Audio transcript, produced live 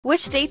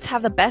Which states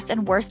have the best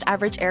and worst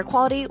average air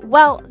quality?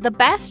 Well, the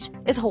best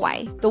is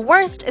Hawaii. The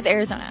worst is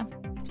Arizona.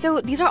 So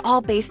these are all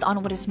based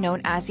on what is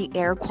known as the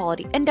Air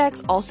Quality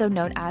Index, also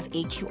known as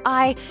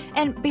AQI,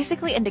 and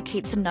basically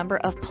indicates the number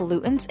of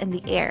pollutants in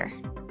the air.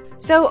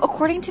 So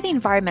according to the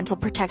Environmental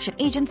Protection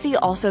Agency,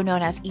 also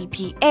known as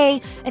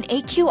EPA, an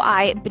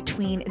AQI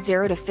between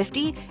 0 to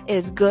 50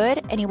 is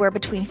good, anywhere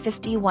between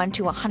 51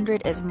 to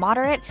 100 is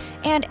moderate,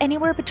 and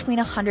anywhere between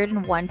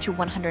 101 to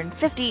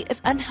 150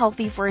 is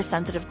unhealthy for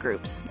sensitive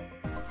groups.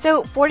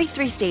 So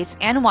 43 states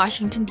and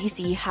Washington,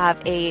 D.C.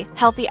 have a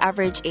healthy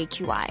average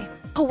AQI.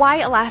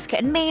 Hawaii, Alaska,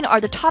 and Maine are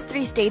the top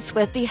 3 states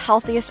with the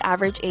healthiest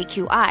average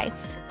AQI.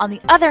 On the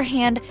other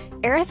hand,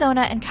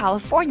 Arizona and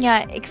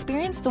California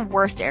experience the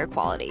worst air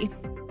quality.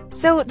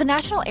 So the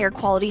national air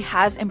quality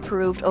has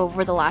improved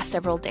over the last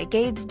several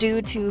decades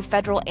due to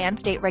federal and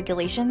state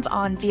regulations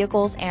on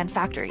vehicles and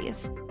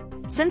factories.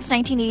 Since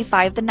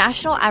 1985, the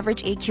national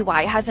average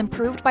AQI has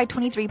improved by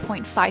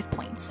 23.5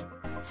 points.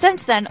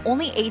 Since then,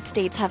 only 8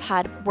 states have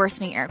had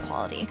worsening air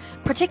quality,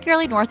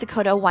 particularly North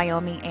Dakota,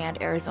 Wyoming,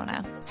 and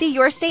Arizona. See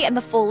your state and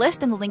the full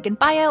list in the link in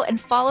bio and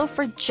follow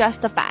for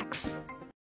just the facts.